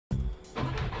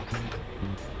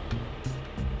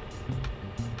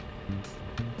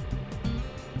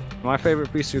My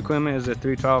favorite piece of equipment is the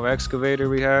 312 excavator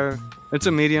we have. It's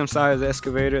a medium-sized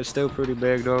excavator. It's still pretty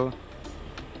big though.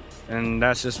 And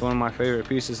that's just one of my favorite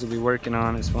pieces to be working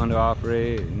on. It's fun to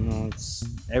operate, you know, it's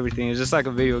everything. It's just like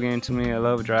a video game to me. I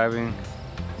love driving.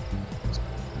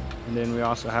 And then we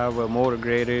also have a motor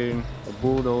grader, a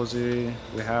bulldozer.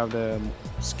 We have the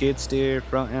skid steer,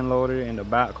 front end loader, and the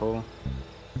backhoe.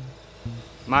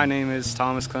 My name is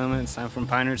Thomas Clements. I'm from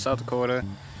Pine Ridge, South Dakota.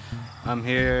 I'm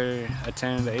here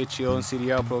attending the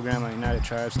HEO-CDL program at United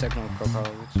Tribes Technical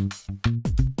College.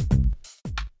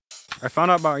 I found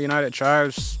out about United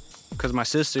Tribes because my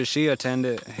sister, she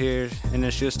attended here, and then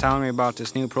she was telling me about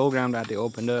this new program that they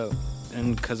opened up.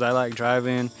 And because I like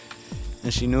driving,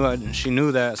 and she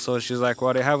knew that, so she's like,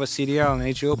 well, they have a CDL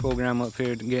and HEO program up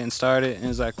here getting started, and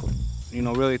it's like, you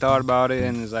know, really thought about it,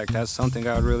 and it's like, that's something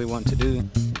I would really want to do.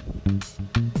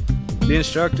 The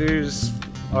instructors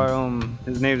are,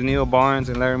 his name's Neil Barnes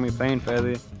and Laramie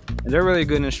Plainfeather, and they're really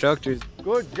good instructors.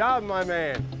 Good job, my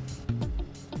man.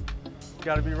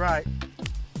 Gotta be right.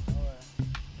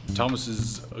 Thomas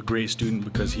is a great student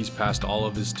because he's passed all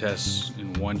of his tests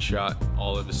in one shot,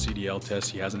 all of his CDL tests.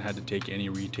 He hasn't had to take any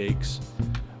retakes.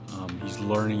 He's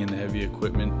learning in the heavy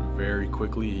equipment very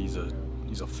quickly. He's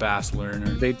a fast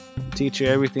learner. They teach you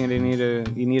everything you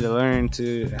need to learn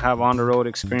to have on-the-road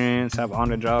experience, have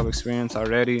on-the-job experience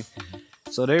already.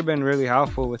 So they've been really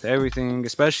helpful with everything,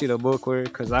 especially the bookwork,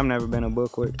 because I've never been a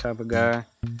bookwork type of guy.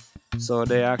 So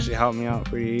they actually helped me out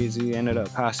pretty easy. Ended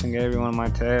up passing every one of my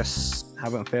tests.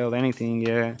 Haven't failed anything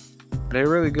yet. They're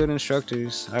really good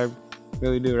instructors. I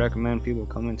really do recommend people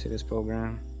coming to this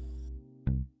program.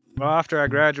 Well, after I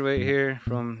graduate here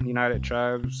from United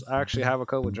Tribes, I actually have a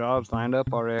couple jobs lined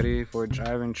up already for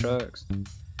driving trucks.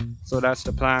 So that's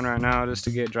the plan right now, just to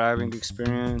get driving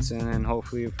experience, and then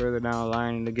hopefully further down the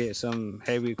line to get some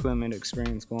heavy equipment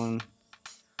experience going.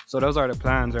 So those are the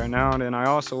plans right now. And then I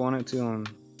also wanted to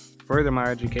further my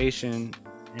education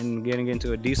and getting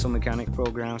into a diesel mechanic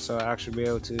program, so I actually be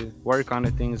able to work on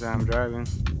the things that I'm driving.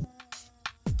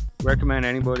 Recommend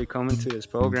anybody coming to this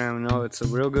program. You know, it's a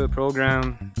real good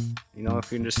program. You know,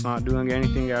 if you're just not doing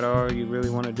anything at all, you really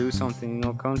want to do something, you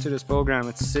know, come to this program.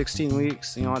 It's 16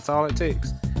 weeks, you know, that's all it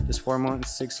takes. Just 4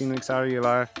 months, 16 weeks out of your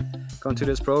life. Come to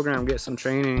this program, get some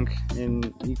training,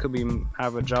 and you could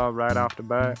have a job right off the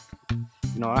bat.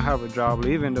 You know, I have a job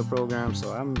leaving the program,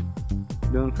 so I'm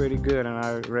doing pretty good, and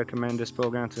I recommend this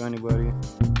program to anybody.